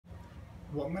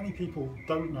What many people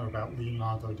don't know about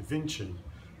Leonardo da Vinci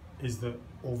is that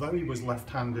although he was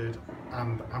left-handed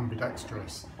and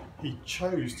ambidextrous, he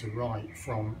chose to write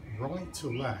from right to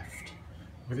left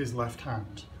with his left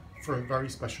hand for a very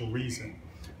special reason.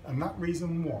 And that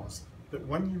reason was that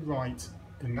when you write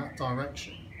in that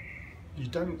direction, you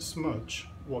don't smudge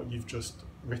what you've just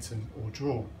written or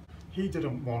drawn. He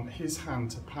didn't want his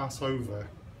hand to pass over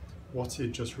what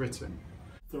he'd just written.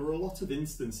 There are a lot of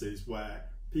instances where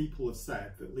people have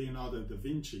said that Leonardo da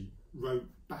Vinci wrote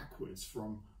backwards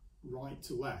from right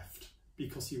to left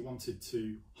because he wanted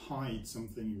to hide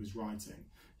something he was writing.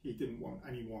 He didn't want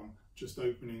anyone just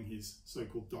opening his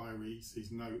so-called diaries,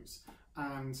 his notes,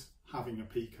 and having a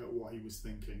peek at what he was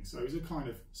thinking. So it was a kind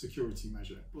of security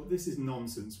measure. But this is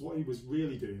nonsense. What he was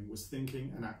really doing was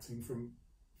thinking and acting from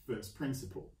first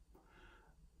principle.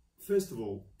 First of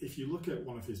all, if you look at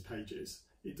one of his pages,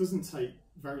 it doesn't take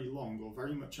very long or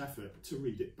very much effort to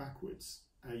read it backwards.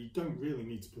 You don't really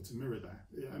need to put a mirror there.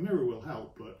 A mirror will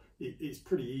help, but it's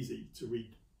pretty easy to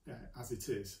read as it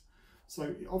is. So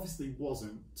it obviously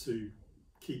wasn't to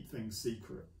keep things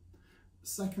secret.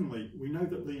 Secondly, we know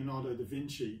that Leonardo da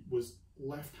Vinci was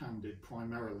left-handed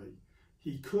primarily.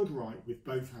 He could write with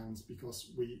both hands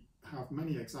because we have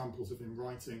many examples of him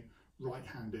writing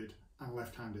right-handed and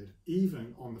left-handed,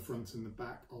 even on the front and the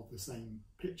back of the same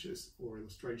pictures or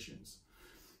illustrations.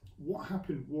 What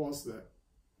happened was that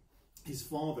his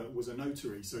father was a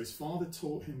notary, so his father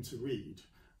taught him to read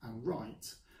and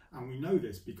write, and we know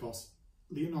this because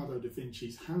Leonardo da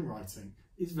Vinci's handwriting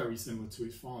is very similar to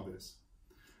his father's.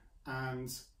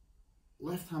 And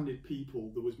left-handed people,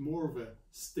 there was more of a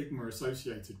stigma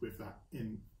associated with that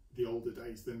in the older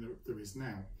days than there is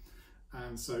now.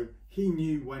 And so he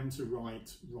knew when to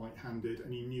write right-handed,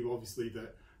 and he knew obviously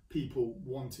that people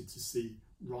wanted to see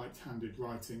right-handed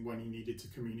writing when he needed to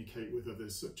communicate with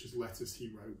others, such as letters he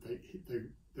wrote.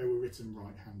 They were written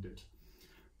right-handed.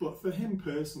 But for him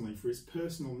personally, for his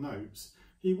personal notes,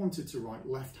 he wanted to write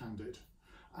left-handed.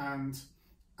 And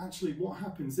actually what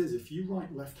happens is, if you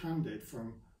write left-handed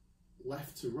from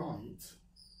left to right,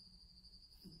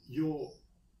 your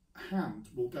hand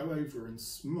will go over and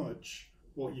smudge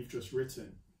what you've just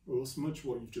written, or smudge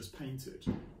what you've just painted.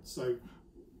 So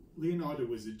Leonardo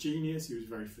was a genius, he was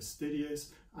very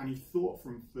fastidious, and he thought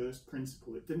from first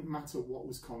principle. It didn't matter what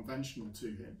was conventional to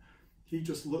him. He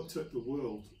just looked at the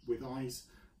world with eyes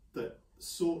that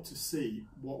sought to see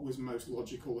what was most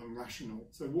logical and rational.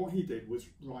 So what he did was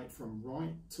write from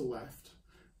right to left,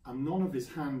 and none of his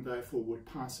hand therefore would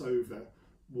pass over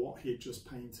what he'd just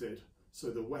painted. So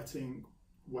the wetting,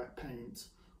 wet paint,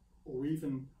 or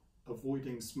even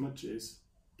avoiding smudges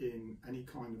in any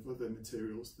kind of other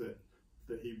materials that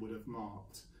he would have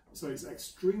marked. So it's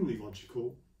extremely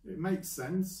logical. It makes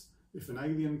sense. If an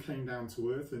alien came down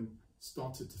to Earth and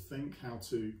started to think how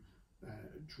to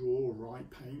draw, write,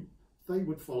 paint, they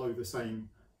would follow the same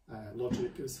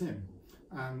logic as him.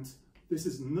 And this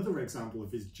is another example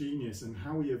of his genius and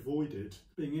how he avoided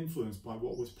being influenced by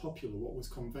what was popular, what was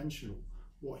conventional,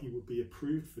 what he would be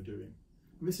approved for doing.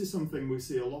 And this is something we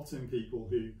see a lot in people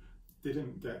who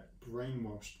didn't get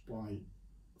brainwashed by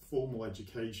formal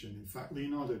education. In fact,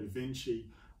 Leonardo da Vinci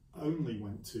only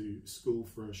went to school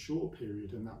for a short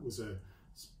period, and that was a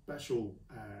special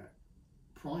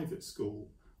private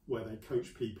school where they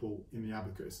coach people in the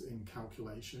abacus, in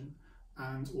calculation,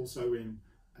 and also in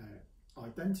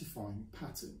identifying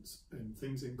patterns and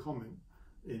things in common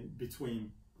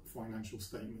between financial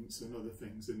statements and other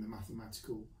things in the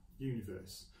mathematical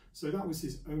universe. So that was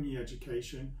his only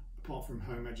education, apart from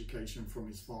home education from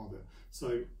his father.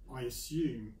 So I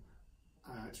assume,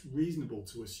 it's reasonable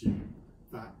to assume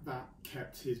that that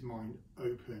kept his mind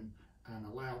open and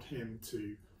allowed him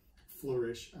to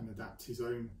flourish and adapt his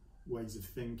own ways of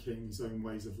thinking, his own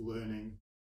ways of learning.